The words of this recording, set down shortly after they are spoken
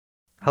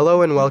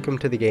Hello and welcome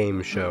to the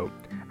Game Show,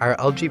 our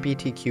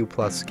LGBTQ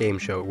plus game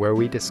show where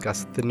we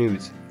discuss the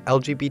news,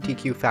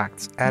 LGBTQ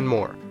facts, and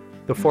more.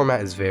 The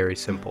format is very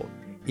simple.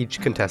 Each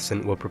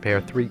contestant will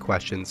prepare 3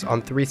 questions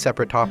on 3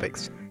 separate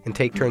topics and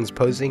take turns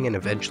posing and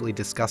eventually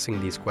discussing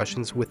these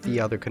questions with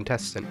the other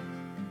contestant.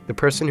 The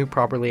person who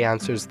properly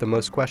answers the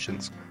most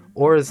questions,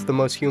 or is the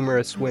most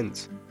humorous,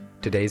 wins.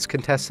 Today's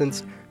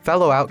contestants,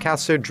 fellow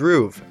outcaster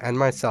Dhruv and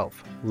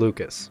myself,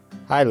 Lucas.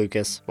 Hi,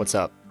 Lucas. What's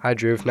up? Hi,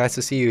 Dhruv. Nice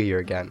to see you here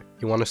again.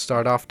 You want to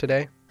start off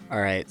today?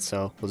 All right,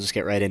 so we'll just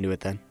get right into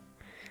it then.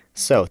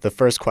 So, the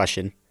first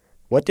question.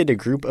 What did a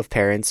group of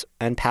parents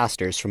and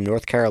pastors from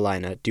North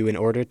Carolina do in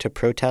order to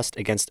protest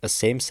against a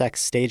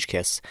same-sex stage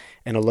kiss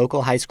in a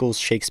local high school's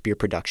Shakespeare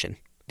production?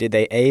 Did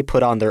they A,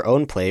 put on their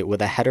own play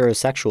with a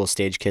heterosexual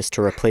stage kiss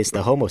to replace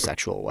the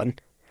homosexual one?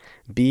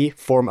 B,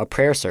 form a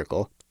prayer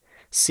circle?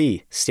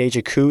 C, stage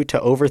a coup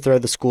to overthrow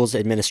the school's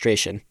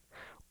administration?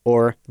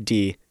 Or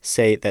D,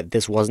 say that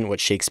this wasn't what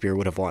Shakespeare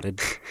would have wanted?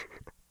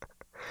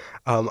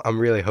 I'm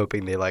really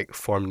hoping they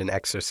formed an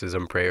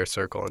exorcism prayer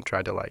circle and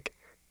tried to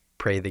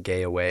pray the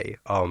gay away.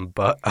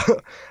 But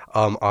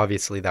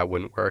obviously that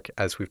wouldn't work,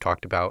 as we've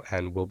talked about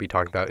and we'll be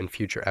talking about in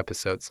future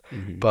episodes.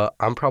 Mm-hmm. But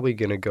I'm probably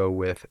gonna go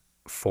with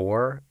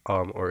 4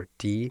 or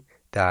D,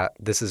 that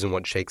this isn't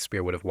what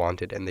Shakespeare would have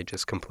wanted, and they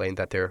just complained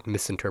that they're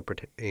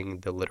misinterpreting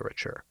the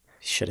literature.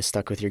 You should have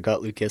stuck with your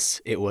gut,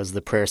 Lucas. It was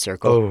the prayer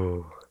circle.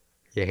 Oh,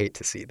 you hate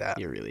to see that.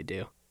 You really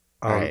do.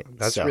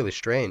 That's really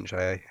strange.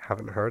 I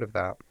haven't heard of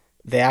that.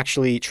 They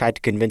actually tried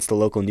to convince the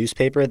local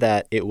newspaper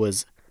that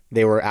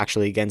they were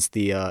actually against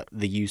the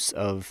use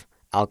of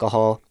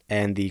alcohol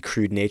and the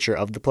crude nature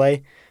of the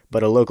play,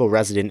 but a local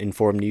resident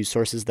informed news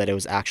sources that it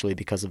was actually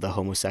because of the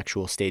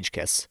homosexual stage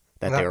kiss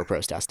that they were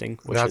protesting,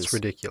 which that's is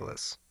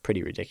ridiculous.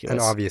 Pretty ridiculous. And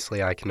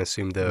obviously I can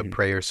assume the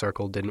prayer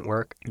circle didn't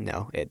work.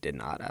 No, it did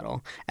not at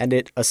all.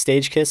 And a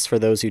stage kiss, for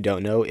those who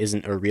don't know,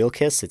 isn't a real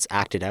kiss. It's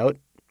acted out,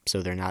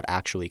 so they're not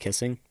actually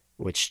kissing,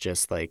 which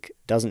just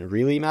doesn't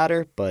really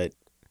matter, but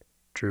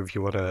Drew, if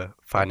you want to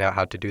find out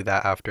how to do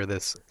that after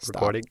this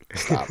recording.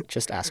 Stop.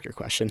 Just ask your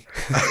question.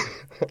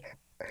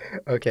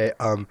 Okay,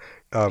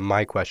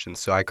 my question.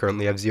 So I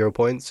currently have 0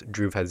 points.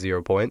 Drew has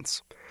 0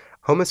 points.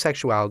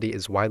 Homosexuality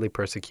is widely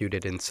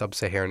persecuted in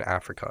sub-Saharan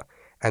Africa,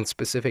 and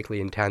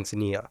specifically in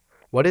Tanzania.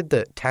 What did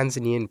the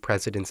Tanzanian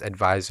president's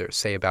advisor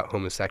say about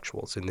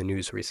homosexuals in the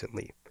news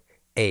recently?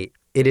 A,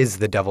 it is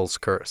the devil's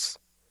curse.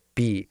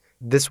 B,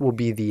 this will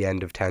be the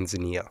end of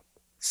Tanzania.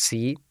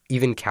 C,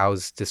 even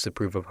cows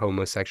disapprove of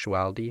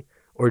homosexuality.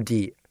 Or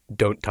D,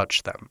 don't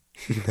touch them.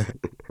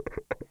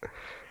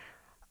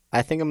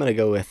 I think I'm going to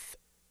go with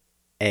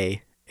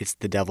A, it's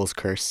the devil's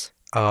curse.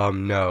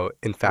 No.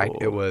 In fact,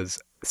 It was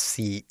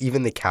C,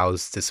 even the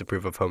cows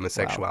disapprove of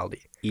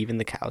homosexuality. Wow. Even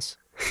the cows.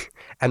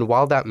 And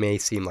while that may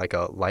seem like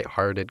a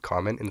lighthearted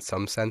comment in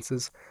some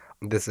senses,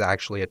 this is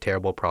actually a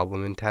terrible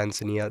problem in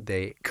Tanzania.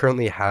 They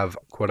currently have,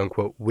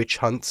 quote-unquote, witch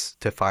hunts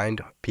to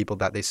find people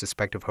that they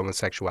suspect of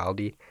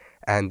homosexuality,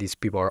 and these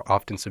people are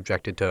often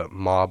subjected to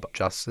mob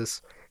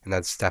justice, and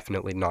that's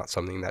definitely not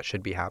something that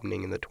should be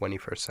happening in the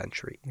 21st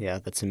century. Yeah,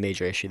 that's a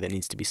major issue that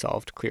needs to be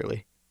solved,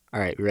 clearly.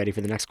 All right, we ready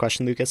for the next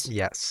question, Lucas?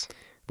 Yes.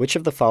 Which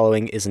of the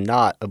following is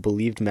not a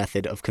believed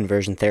method of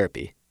conversion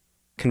therapy?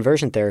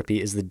 Conversion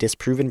therapy is the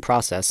disproven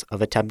process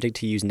of attempting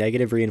to use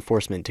negative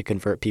reinforcement to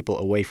convert people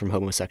away from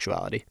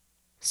homosexuality.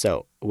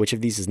 So, which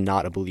of these is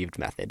not a believed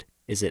method?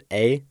 Is it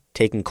A,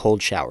 taking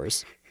cold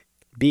showers,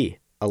 B,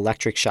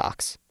 electric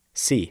shocks,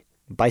 C,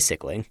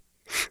 bicycling,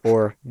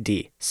 or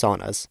D,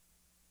 saunas?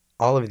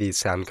 All of these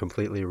sound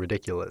completely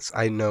ridiculous.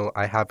 I know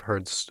I have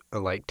heard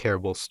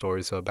terrible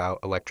stories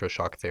about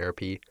electroshock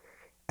therapy,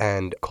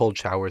 and cold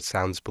showers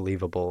sounds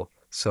believable.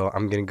 So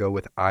I'm going to go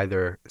with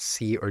either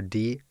C or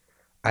D.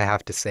 I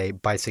have to say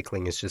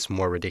bicycling is just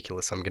more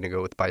ridiculous. I'm going to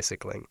go with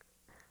bicycling.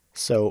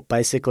 So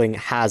bicycling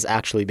has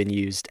actually been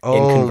used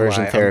in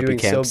conversion therapy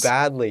camps. I'm doing so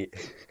badly.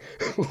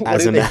 What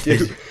as do a they method.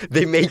 do?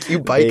 They make you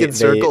bike in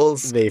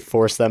circles? They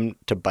force them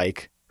to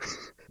bike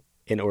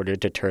in order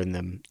to turn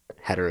them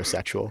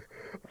heterosexual.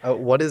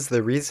 What is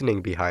the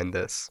reasoning behind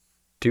this?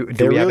 Do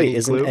there we have really any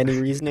isn't clue? any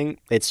reasoning.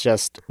 It's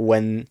just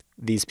when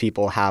these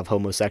people have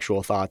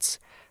homosexual thoughts,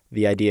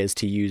 the idea is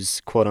to use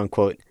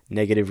quote-unquote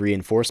negative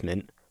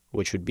reinforcement,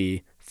 which would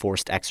be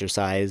forced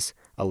exercise,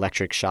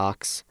 electric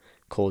shocks,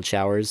 cold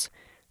showers.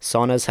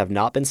 Saunas have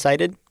not been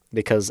cited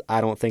because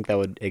I don't think that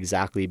would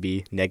exactly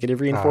be negative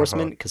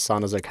reinforcement because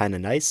saunas are kind of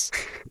nice.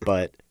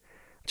 But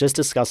just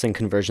discussing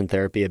conversion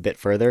therapy a bit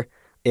further,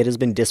 it has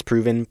been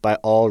disproven by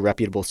all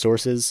reputable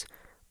sources.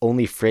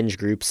 Only fringe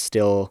groups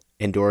still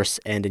endorse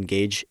and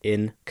engage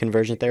in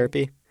conversion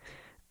therapy.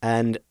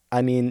 And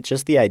I mean,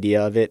 just the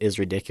idea of it is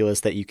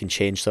ridiculous that you can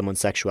change someone's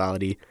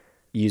sexuality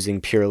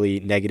using purely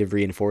negative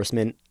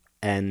reinforcement,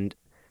 and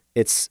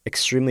it's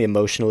extremely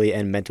emotionally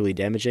and mentally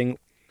damaging.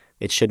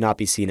 It should not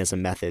be seen as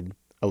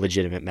a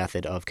legitimate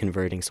method of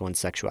converting someone's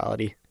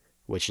sexuality,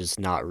 which is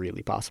not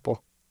really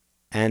possible.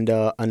 And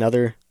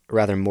another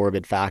rather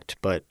morbid fact,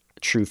 but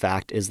true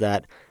fact, is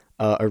that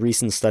a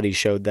recent study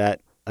showed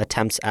that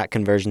attempts at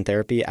conversion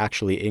therapy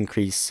actually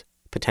increase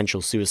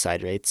potential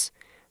suicide rates.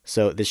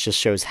 So this just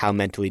shows how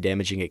mentally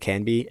damaging it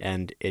can be,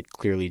 and it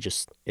clearly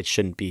it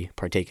shouldn't be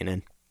partaken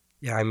in.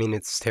 Yeah, I mean,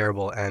 it's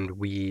terrible, and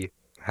we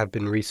have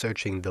been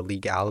researching the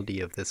legality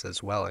of this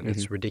as well, and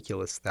it's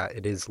ridiculous that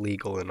it is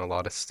legal in a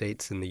lot of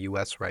states in the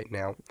U.S. right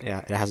now. Yeah,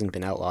 it hasn't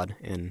been outlawed,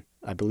 and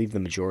I believe the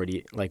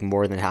majority, like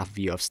more than half of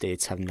U.S.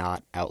 states, have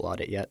not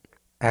outlawed it yet.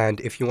 And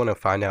if you want to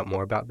find out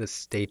more about this,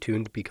 stay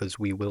tuned because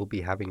we will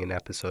be having an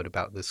episode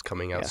about this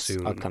coming out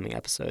soon. Upcoming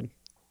episode.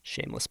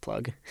 Shameless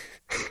plug.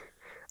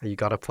 You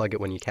gotta plug it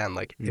when you can.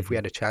 Like, if we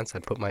had a chance,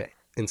 I'd put my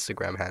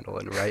Instagram handle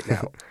in right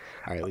now.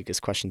 All right, Lucas,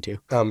 question 2.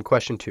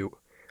 Question 2.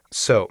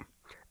 So,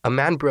 a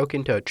man broke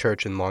into a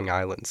church in Long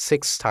Island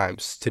 6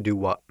 times to do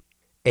what?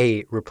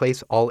 A.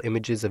 Replace all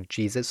images of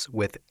Jesus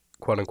with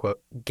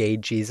quote-unquote gay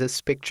Jesus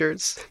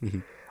pictures.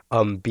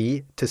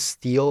 B. To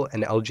steal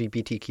an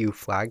LGBTQ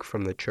flag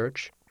from the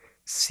church.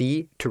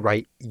 C. To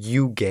write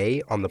 "you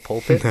gay" on the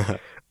pulpit.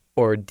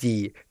 Or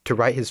D. To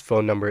write his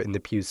phone number in the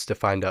pews to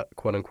find a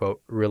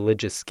quote-unquote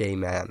religious gay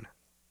man.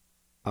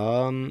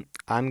 I'm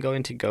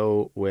going to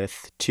go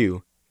with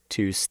 2.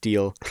 To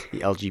steal the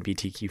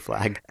LGBTQ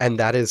flag. And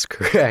that is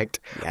correct.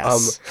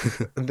 Yes.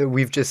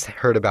 We've just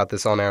heard about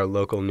this on our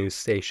local news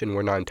station.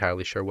 We're not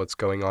entirely sure what's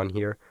going on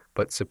here,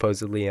 but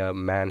supposedly a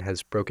man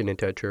has broken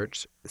into a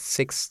church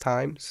 6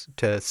 times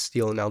to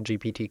steal an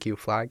LGBTQ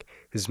flag.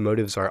 His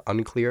motives are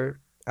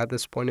unclear at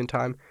this point in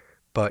time,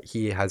 but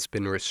he has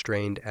been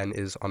restrained and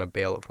is on a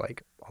bail of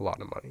like a lot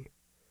of money.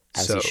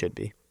 As he should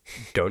be.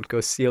 Don't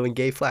go stealing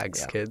gay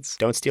flags, kids.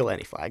 Don't steal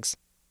any flags.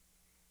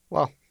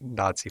 Well,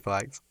 Nazi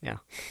flags. Yeah.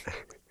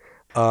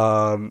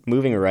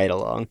 Moving right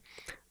along.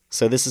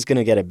 So this is going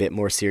to get a bit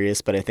more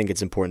serious, but I think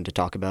it's important to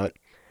talk about.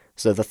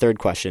 So the third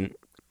question,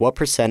 what %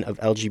 of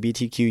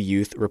LGBTQ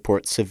youth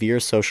report severe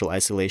social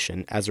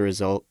isolation as a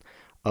result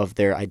of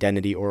their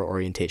identity or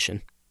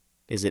orientation?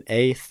 Is it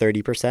A,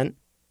 30%,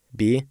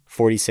 B,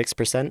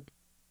 46%,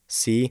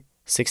 C,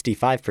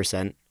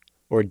 65%,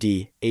 or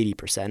D,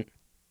 80%?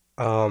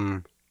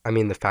 I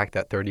mean, the fact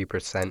that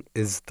 30%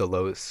 is the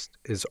lowest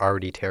is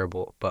already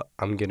terrible, but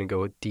I'm going to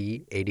go with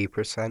D,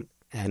 80%.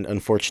 And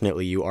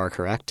unfortunately, you are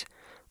correct.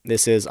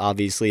 This is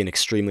obviously an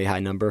extremely high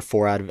number.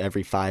 4 out of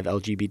every 5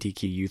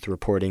 LGBTQ youth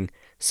reporting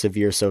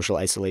severe social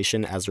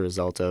isolation as a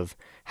result of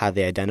how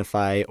they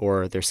identify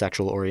or their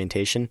sexual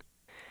orientation.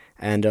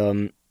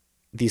 And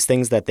these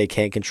things that they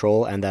can't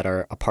control and that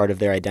are a part of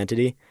their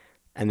identity,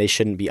 and they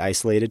shouldn't be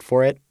isolated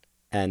for it.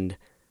 And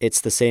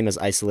it's the same as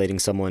isolating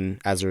someone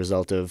as a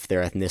result of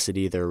their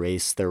ethnicity, their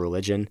race, their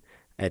religion.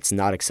 It's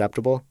not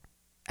acceptable.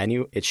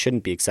 It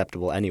shouldn't be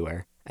acceptable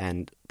anywhere.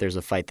 And there's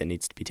a fight that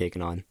needs to be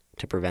taken on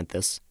to prevent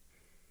this.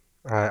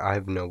 I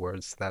have no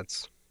words.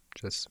 That's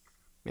just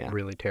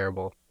really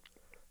terrible.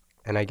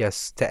 And I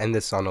guess to end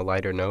this on a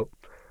lighter note,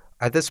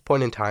 at this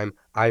point in time,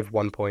 I have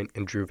 1 point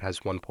and Drew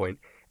has 1 point,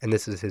 and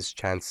this is his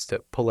chance to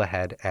pull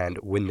ahead and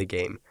win the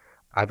game.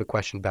 I have a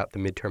question about the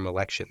midterm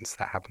elections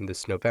that happened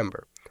this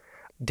November.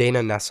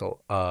 Dana Nessel,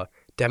 a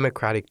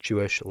Democratic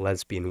Jewish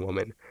lesbian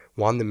woman,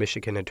 won the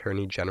Michigan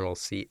Attorney General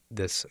seat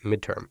this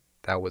midterm.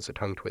 That was a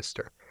tongue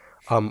twister.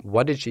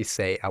 What did she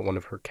say at one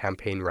of her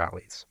campaign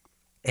rallies?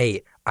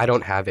 A, I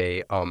don't have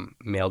a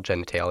male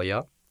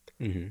genitalia.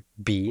 Mm-hmm.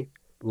 B,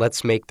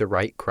 let's make the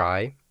right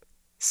cry.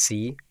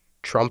 C,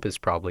 Trump is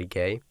probably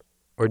gay.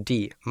 Or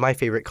D, my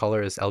favorite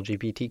color is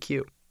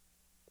LGBTQ.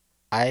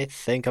 I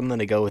think I'm going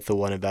to go with the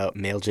one about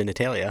male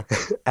genitalia.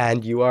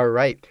 And you are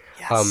right.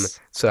 Yes.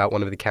 So at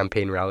one of the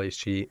campaign rallies,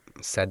 she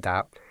said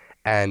that.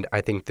 And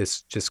I think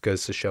this just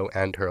goes to show,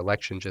 and her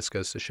election just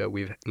goes to show,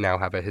 we now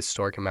have a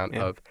historic amount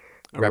of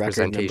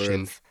representation. Record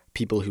number of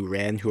people who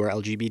ran who are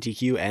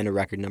LGBTQ and a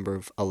record number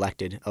of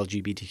elected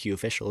LGBTQ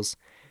officials.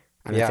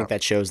 And I think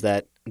that shows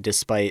that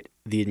despite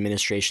the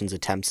administration's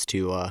attempts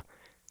to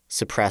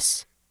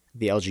suppress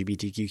the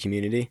LGBTQ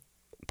community,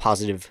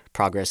 positive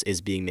progress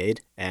is being made,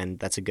 and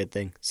that's a good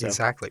thing. So,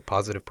 exactly.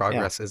 Positive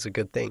progress is a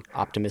good thing.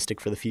 Optimistic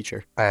for the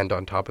future. And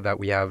on top of that,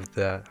 we have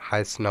the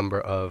highest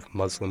number of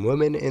Muslim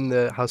women in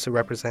the House of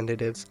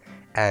Representatives,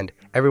 and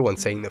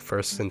everyone's saying the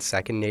first and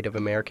second Native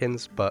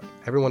Americans, but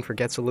everyone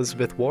forgets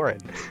Elizabeth Warren.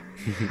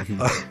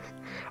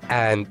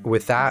 And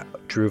with that,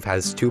 Drew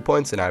has 2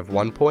 points and I have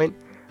 1 point.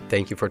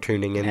 Thank you for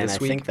tuning in this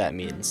week. And I think that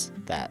means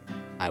that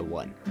I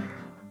won.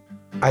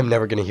 I'm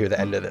never going to hear the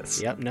end of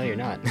this. Yep, no, you're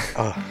not.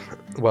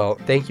 Well,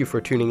 thank you for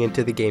tuning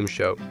into the game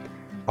show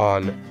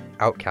on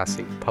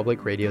Outcasting,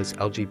 Public Radio's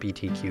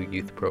LGBTQ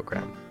youth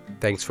program.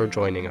 Thanks for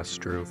joining us,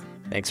 Drew.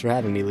 Thanks for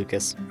having me,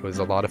 Lucas. It was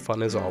a lot of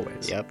fun as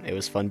always. Yep, it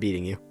was fun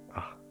beating you.